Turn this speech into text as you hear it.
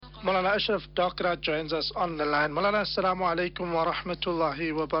Maulana Ashraf Dakra joins us on the line. Maulana, assalamu alaikum wa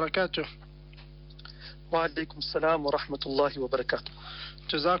rahmatullahi wa barakatuh. Wa alaikum salam wa rahmatullahi wa barakatuh.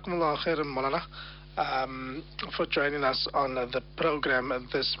 Jazakumullah khairan, Maulana, for joining us on the program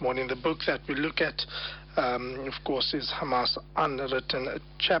this morning. The book that we look at, of course, is Hamas Unwritten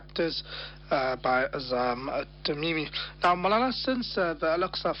Chapters by Azzam Tamimi. Now, Maulana, since the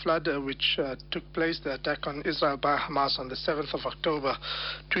Al-Aqsa flood, which took place, the attack on Israel by Hamas on the 7th of October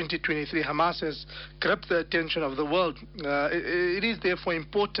 2023, Hamas has gripped the attention of the world. It is therefore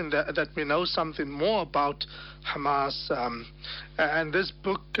important that we know something more about Hamas, and this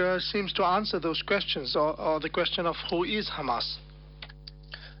book seems to answer those questions, or the question of who is Hamas.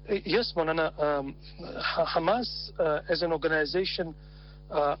 Yes, Maulana. Hamas as an organization,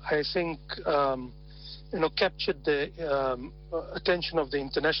 I think, captured the attention of the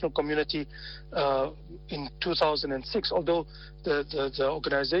international community in 2006. Although the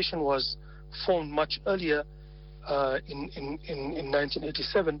organization was formed much earlier in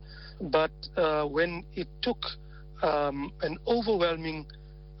 1987, but when it took an overwhelming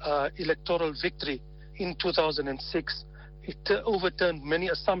electoral victory in 2006, it overturned many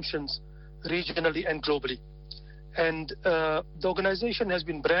assumptions regionally and globally. And the organization has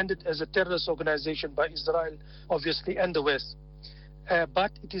been branded as a terrorist organization by Israel, obviously, and the West.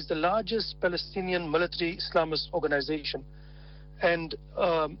 But it is the largest Palestinian military Islamist organization. And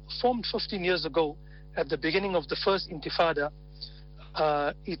formed 15 years ago, at the beginning of the first Intifada,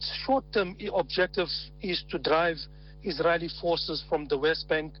 its short-term objective is to drive Israeli forces from the West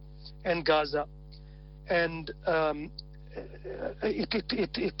Bank and Gaza. And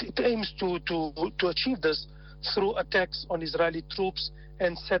it aims to achieve this through attacks on Israeli troops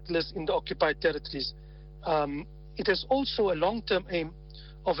and settlers in the occupied territories. It is also a long-term aim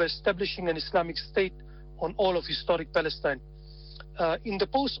of establishing an Islamic state on all of historic Palestine. In the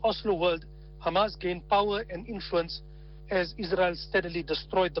post-Oslo world, Hamas gained power and influence as Israel steadily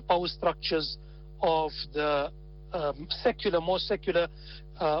destroyed the power structures of the more secular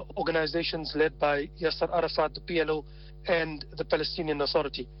organizations led by Yasser Arafat, the PLO, and the Palestinian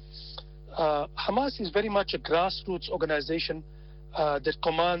Authority. Hamas is very much a grassroots organization that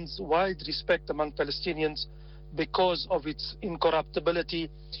commands wide respect among Palestinians because of its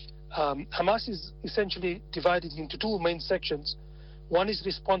incorruptibility. Hamas is essentially divided into two main sections. One is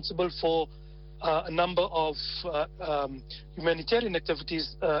responsible for a number of humanitarian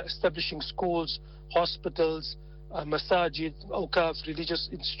activities, establishing schools, hospitals, masajid, awqaf, religious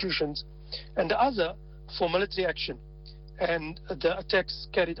institutions, and the other for military action and the attacks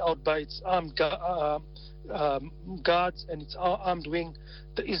carried out by its armed guards and its armed wing,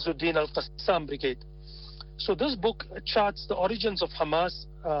 the Izzuddin al-Qassam Brigade. So this book charts the origins of Hamas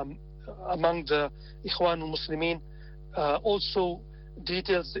among the Ikhwan al-Muslimin, also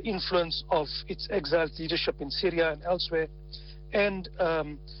details the influence of its exiled leadership in Syria and elsewhere, and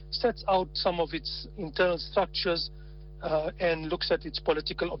sets out some of its internal structures and looks at its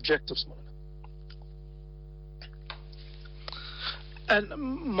political objectives. And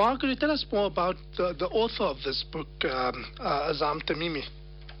Mark, could you tell us more about the author of this book, Azzam Tamimi?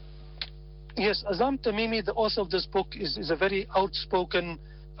 Yes, Azzam Tamimi, the author of this book, is a very outspoken,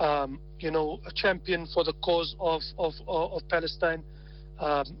 a champion for the cause of Palestine.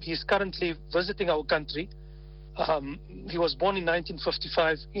 He's currently visiting our country. He was born in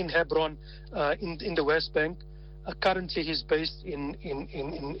 1955 in Hebron, in the West Bank. Currently, he's based in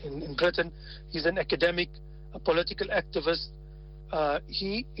Britain. He's an academic, a political activist.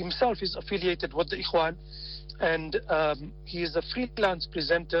 He himself is affiliated with the Ikhwan, and he is a freelance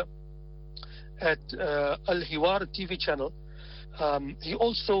presenter at Al-Hiwar TV channel. He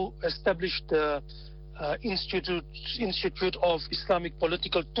also established the Institute of Islamic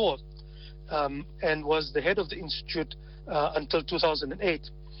Political Thought, and was the head of the institute until 2008.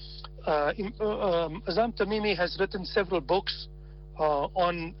 Azzam Tamimi has written several books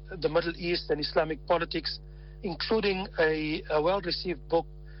on the Middle East and Islamic politics, including a well-received book,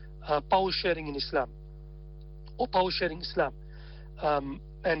 Power Sharing in Islam, or Power Sharing Islam,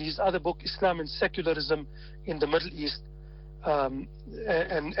 and his other book, Islam and Secularism in the Middle East. And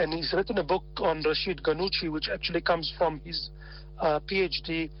he's written a book on Rashid Ghannouchi, which actually comes from his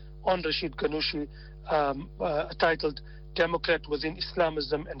PhD on Rashid Ghannouchi, titled Democrat Within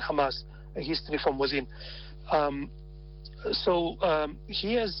Islamism and Hamas, A History from Within.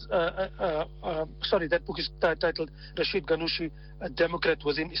 He has, that book is titled Rashid Ghannouchi, A Democrat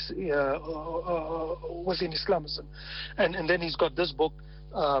Within Islamism. And then he's got this book,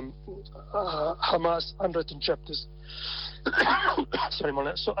 Hamas Unwritten Chapters. Sorry,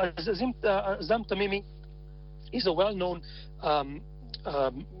 Mawlana. So Azzam Tamimi is a well-known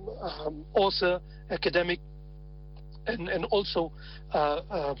author, academic, and also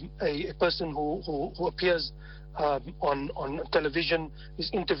a person who appears on television, is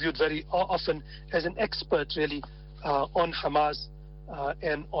interviewed very often as an expert really on Hamas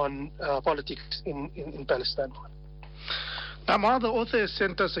and on politics in Palestine. Now, the author has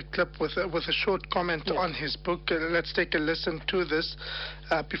sent us a clip with a short comment on his book. Let's take a listen to this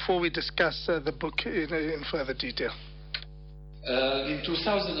before we discuss the book in further detail. In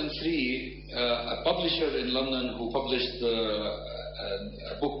 2003, a publisher in London who published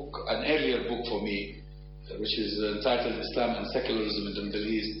an earlier book for me, which is entitled Islam and Secularism in the Middle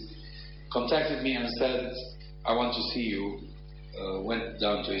East, contacted me and said, "I want to see you." Went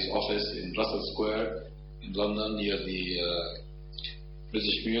down to his office in Russell Square in London near the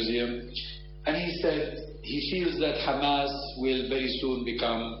British Museum, and he said he feels that Hamas will very soon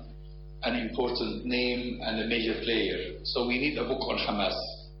become an important name and a major player. So we need a book on Hamas.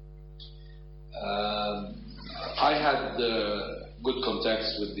 I had good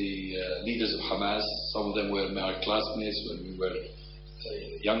contacts with the leaders of Hamas. Some of them were my classmates when we were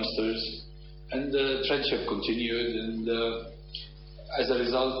youngsters, and the friendship continued. And as a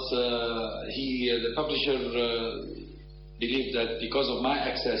result, the publisher believed that because of my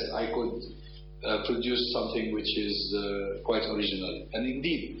access, I could produce something which is quite original. And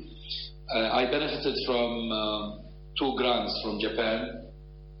indeed, I benefited from 2 grants from Japan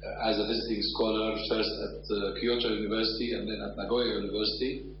as a visiting scholar, first at Kyoto University and then at Nagoya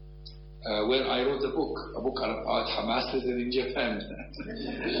University, where I wrote a book about Hamas written in Japan.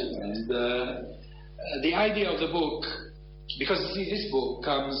 And the idea of the book, because you see, this book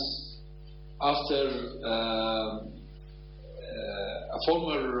comes after a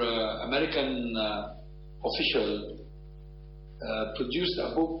former American official produced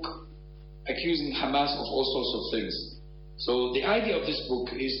a book accusing Hamas of all sorts of things. So the idea of this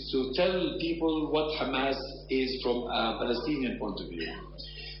book is to tell people what Hamas is from a Palestinian point of view.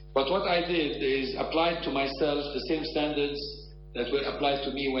 But what I did is applied to myself the same standards that were applied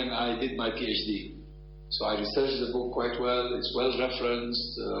to me when I did my PhD. So I researched the book quite well. It's well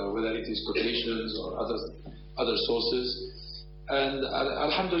referenced, whether it is quotations or other sources. And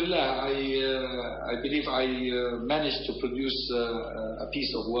alhamdulillah, I believe I managed to produce a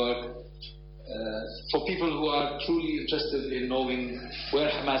piece of work for people who are truly interested in knowing where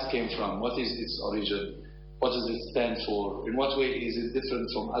Hamas came from, what is its origin, what does it stand for, in what way is it different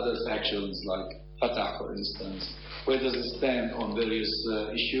from other factions like Fatah, for instance, where does it stand on various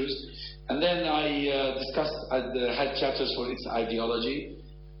issues. And then I had chapters for its ideology,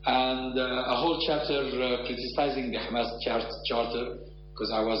 and a whole chapter criticizing the Hamas charter,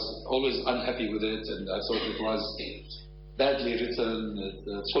 because I was always unhappy with it, and I thought it was badly written,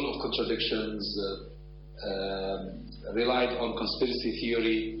 full of contradictions, relied on conspiracy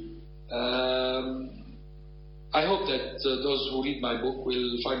theory. I hope that those who read my book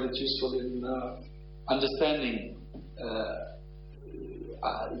will find it useful in understanding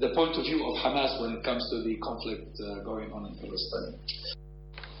the point of view of Hamas when it comes to the conflict going on in Palestine.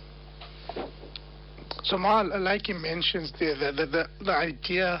 So, Mal, like he mentions there, the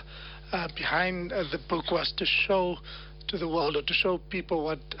idea behind the book was to show to the world, or to show people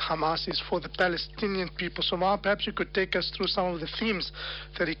what Hamas is for the Palestinian people. So, Mal, perhaps you could take us through some of the themes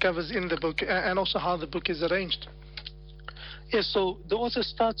that he covers in the book, and also how the book is arranged. Yes, so the author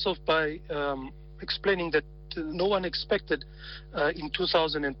starts off by explaining that no one expected in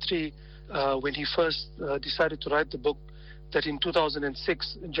 2003, when he first decided to write the book, that in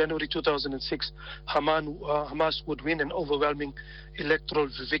 2006, January 2006, Hamas would win an overwhelming electoral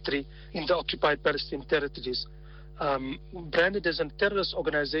victory in the occupied Palestinian territories. Branded as a terrorist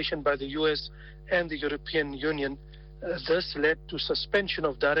organization by the US and the European Union, this led to suspension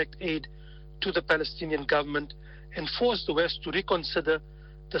of direct aid to the Palestinian government and forced the West to reconsider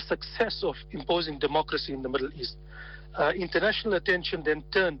the success of imposing democracy in the Middle East. International attention then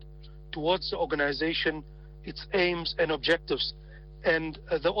turned towards the organization, its aims and objectives. And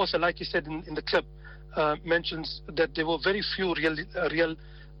the author, like he said in the clip, mentions that there were very few real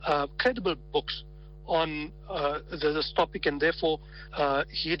credible books on this topic, and therefore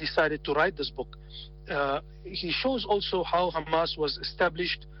he decided to write this book. He shows also how Hamas was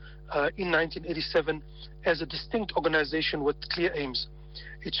established in 1987 as a distinct organization with clear aims.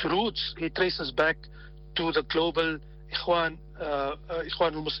 Its roots he traces back to the global Ikhwan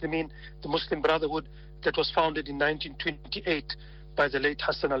al-Muslimin, the Muslim Brotherhood, that was founded in 1928 by the late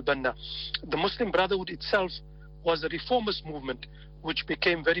Hassan al-Banna. The Muslim Brotherhood itself was a reformist movement which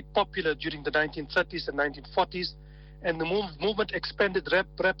became very popular during the 1930s and 1940s, and the movement expanded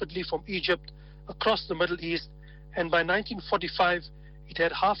rapidly from Egypt across the Middle East, and by 1945 it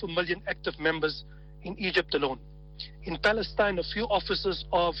had 500,000 active members in Egypt alone. In Palestine, a few offices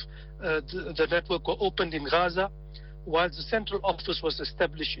of the network were opened in Gaza, while the central office was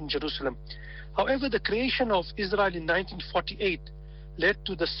established in Jerusalem. However, the creation of Israel in 1948 led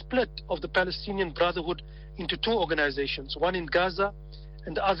to the split of the Palestinian Brotherhood into two organizations, one in Gaza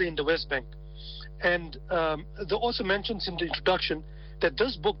and the other in the West Bank. And the author mentions in the introduction that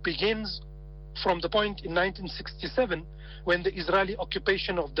this book begins from the point in 1967 when the Israeli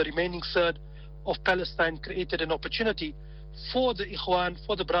occupation of the remaining third of Palestine created an opportunity for the Ikhwan,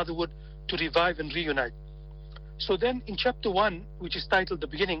 for the Brotherhood, to revive and reunite. So then in chapter 1, which is titled The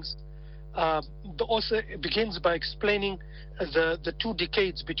Beginnings, the author begins by explaining the 2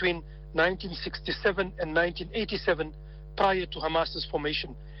 decades between 1967 and 1987 prior to Hamas's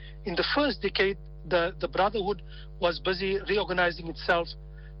formation. In the first decade, the Brotherhood was busy reorganizing itself,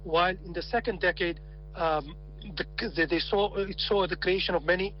 while in the second decade, it saw the creation of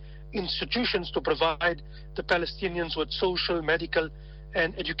many institutions to provide the Palestinians with social, medical,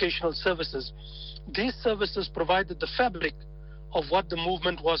 and educational services. These services provided the fabric of what the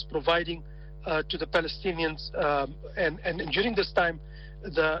movement was providing to the Palestinians, and during this time,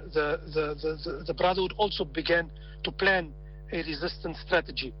 the Brotherhood also began to plan a resistance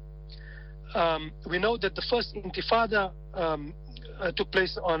strategy. We know that the first Intifada took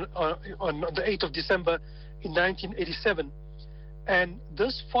place on the 8th of December in 1987, and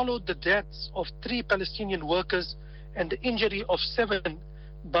this followed the deaths of 3 Palestinian workers and the injury of 7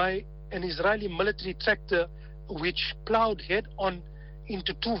 by an Israeli military tractor which plowed head-on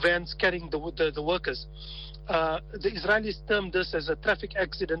into 2 vans carrying the workers. The Israelis termed this as a traffic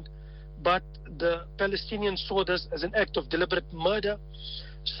accident, but the Palestinians saw this as an act of deliberate murder.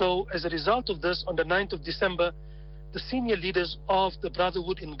 So as a result of this, on the 9th of December, the senior leaders of the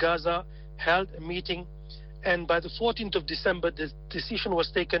Brotherhood in Gaza held a meeting, and by the 14th of December, the decision was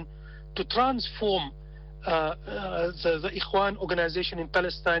taken to transform the Ikhwan organization in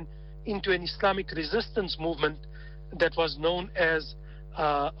Palestine into an Islamic resistance movement that was known as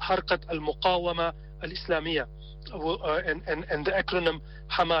Harkat al-Muqawama al-Islamiyya, and the acronym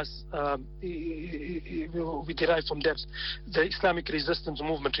Hamas, we derive from that, the Islamic resistance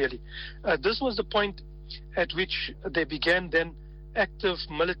movement, really. This was the point at which they began then active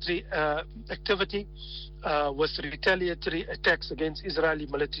military activity with retaliatory attacks against Israeli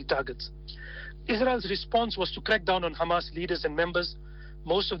military targets. Israel's response was to crack down on Hamas leaders and members.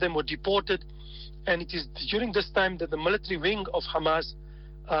 Most of them were deported, and it is during this time that the military wing of Hamas,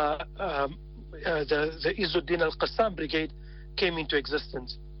 the Izzuddin al-Qassam Brigade, came into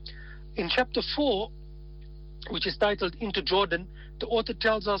existence. In chapter 4, which is titled Into Jordan, the author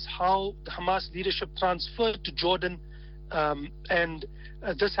tells us how the Hamas leadership transferred to Jordan, and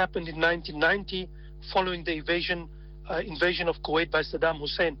this happened in 1990 following the invasion of Kuwait by Saddam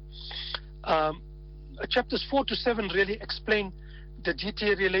Hussein. Chapters 4 to 7 really explain the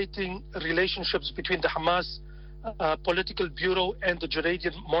deteriorating relationships between the Hamas political bureau and the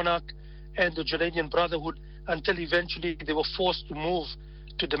Jordanian monarch and the Jordanian Brotherhood until eventually they were forced to move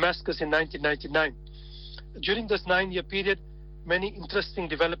to Damascus in 1999. During this 9-year period, many interesting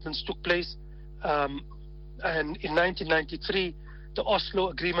developments took place, and in 1993, the Oslo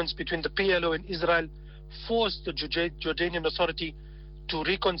agreements between the PLO and Israel forced the Jordanian Authority to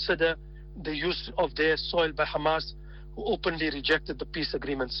reconsider the use of their soil by Hamas, who openly rejected the peace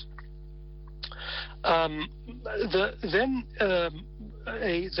agreements. The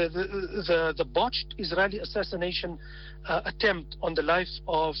botched Israeli assassination attempt on the life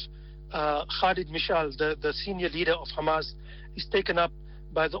of Khalid Mishal, the senior leader of Hamas, is taken up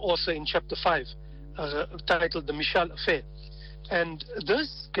by the author in chapter 5, titled The Mishal Affair. And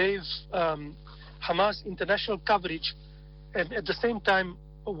this gave Hamas international coverage, and at the same time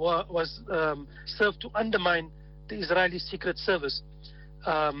was served to undermine the Israeli Secret Service.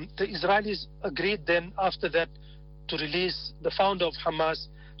 The Israelis agreed then after that to release the founder of Hamas,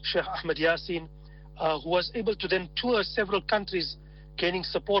 Sheikh Ahmed Yassin, who was able to then tour several countries, gaining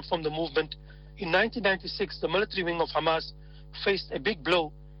support from the movement. In 1996, the military wing of Hamas faced a big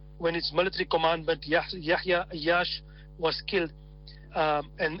blow when its military commandant, Yahya Ayyash, was killed.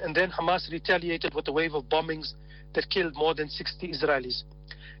 And then Hamas retaliated with a wave of bombings that killed more than 60 Israelis.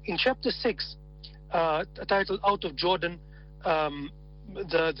 In chapter 6, titled Out of Jordan,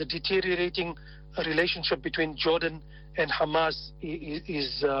 the deteriorating relationship between Jordan and Hamas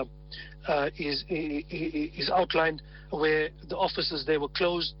is outlined, where the offices there were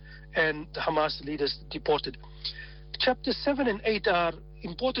closed and the Hamas leaders deported. Chapters 7 and 8 are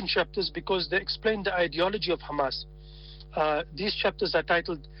important chapters because they explain the ideology of Hamas. These chapters are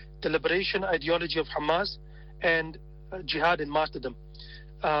titled The Liberation Ideology of Hamas and Jihad and Martyrdom.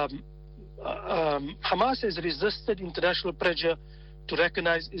 Hamas has resisted international pressure to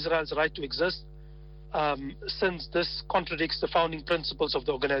recognize Israel's right to exist, since this contradicts the founding principles of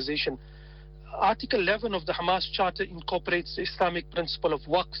the organization. Article 11 of the Hamas Charter incorporates the Islamic principle of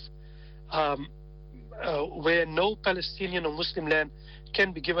waqf, where no Palestinian or Muslim land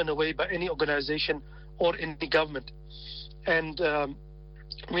can be given away by any organization or any government. And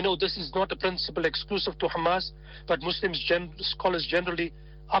we know this is not a principle exclusive to Hamas, but scholars generally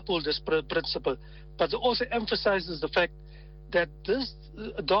uphold this principle. But the author emphasizes the fact that this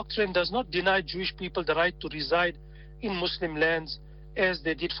doctrine does not deny Jewish people the right to reside in Muslim lands as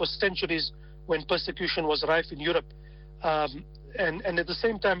they did for centuries when persecution was rife in Europe. And at the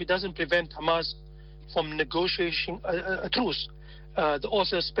same time, it doesn't prevent Hamas from negotiating a truce. The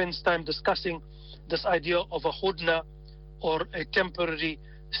author spends time discussing this idea of a hudna, or a temporary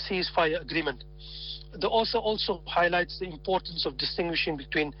ceasefire agreement. The author also highlights the importance of distinguishing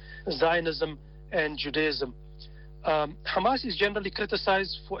between Zionism and Judaism. Hamas is generally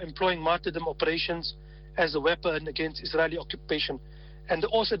criticized for employing martyrdom operations as a weapon against Israeli occupation. And the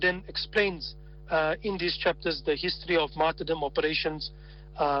author then explains in these chapters the history of martyrdom operations,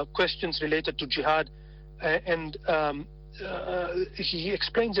 questions related to jihad, and he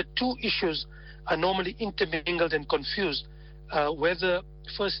explains that two issues are normally intermingled and confused. Whether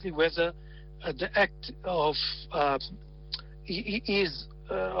the act of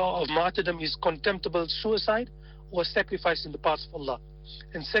martyrdom is contemptible suicide or sacrifice in the path of Allah,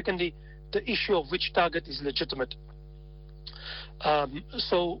 and secondly, the issue of which target is legitimate.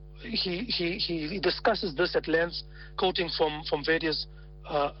 So he discusses this at length, quoting from various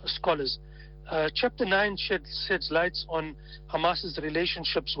scholars. Chapter 9 sheds lights on Hamas's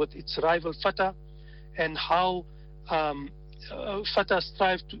relationships with its rival Fatah, and how Fatah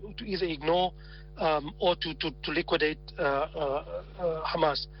strive to either ignore or to liquidate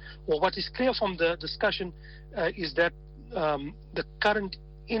Hamas. Well, what is clear from the discussion is that the current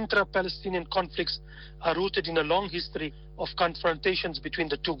intra-Palestinian conflicts are rooted in a long history of confrontations between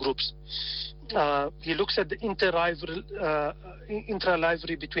the two groups. He looks at the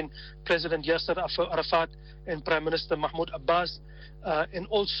intra-rivalry between President Yasser Arafat and Prime Minister Mahmoud Abbas, and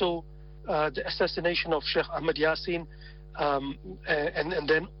also the assassination of Sheikh Ahmed Yassin, and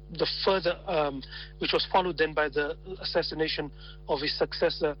then the further, which was followed then by the assassination of his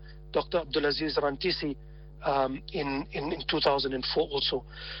successor, Dr. Abdulaziz Rantisi, in 2004 also.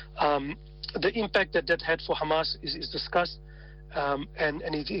 The impact that had for Hamas is discussed,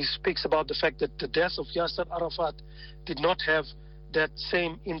 and he speaks about the fact that the death of Yasser Arafat did not have that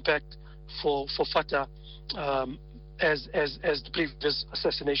same impact for Fatah as the previous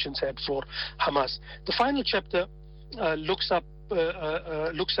assassinations had for Hamas. The final chapter looks at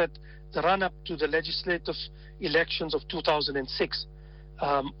the run-up to the legislative elections of 2006.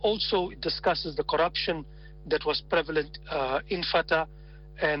 Also, it discusses the corruption that was prevalent in Fatah,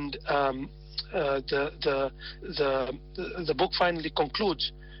 and the book finally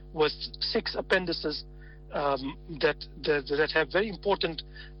concludes with 6 appendices that have very important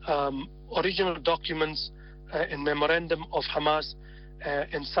original documents and memorandum of Hamas,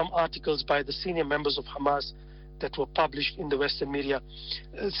 and some articles by the senior members of Hamas that were published in the Western media.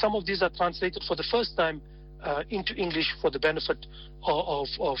 Some of these are translated for the first time into English for the benefit of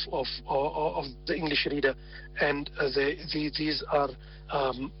the English reader, and these are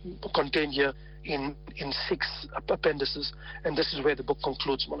contained here in 6 appendices, and this is where the book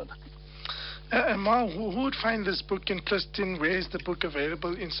concludes, Maulana. Ma, who would find this book interesting? Where is the book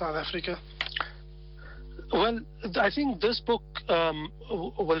available in South Africa? Well, I think this book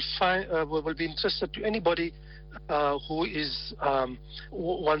will be interested to anybody who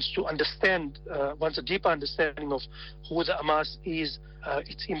wants to understand, wants a deeper understanding of who the Hamas is,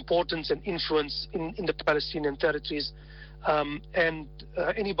 its importance and influence in the Palestinian territories, and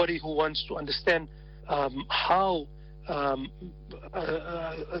anybody who wants to understand how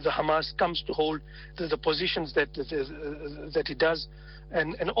the Hamas comes to hold the positions that it does,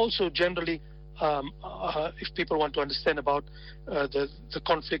 and also generally, if people want to understand about the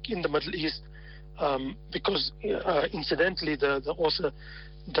conflict in the Middle East, because incidentally the author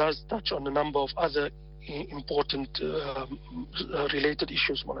does touch on a number of other important related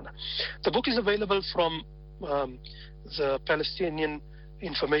issues, Maulana. The book is available from the Palestinian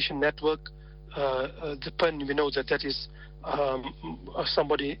Information Network. The pen, we know that is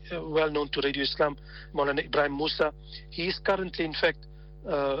somebody well known to Radio Islam, Maulana Ibrahim Musa. He is currently, in fact,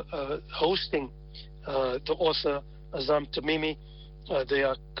 hosting the author Azzam Tamimi. They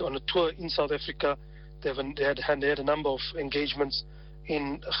are on a tour in South Africa. They had a number of engagements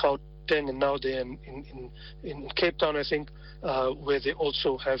in Gauteng Gauteng, and now they're in Cape Town, I think, where they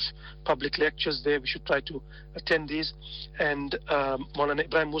also have public lectures there. We should try to attend these. And Maulana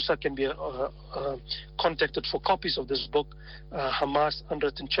Ibrahim Musa can be contacted for copies of this book, Hamas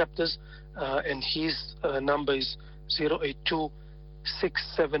Unwritten Chapters, and his number is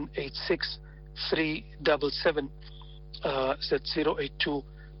 082-6786-377. That's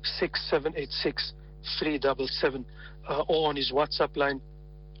 082-6786-377, or on his WhatsApp line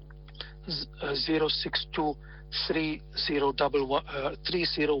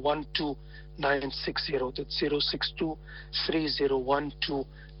 062-3012-960. That's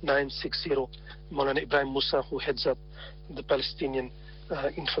 062-3012-960. Maulana Ibrahim Musa, who heads up the Palestinian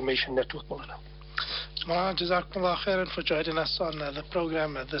Information Network. Maulana. Maulana, Jazakumullah khairan for joining us on the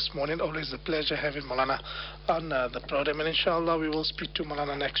program this morning. Always a pleasure having Maulana on the program, and inshallah we will speak to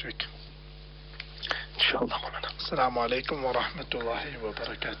Maulana next week. Inshallah, Maulana. Assalamu alaikum wa rahmatullahi wa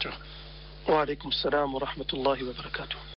barakatuh. Wa alaikum assalam wa rahmatullahi wa barakatuh.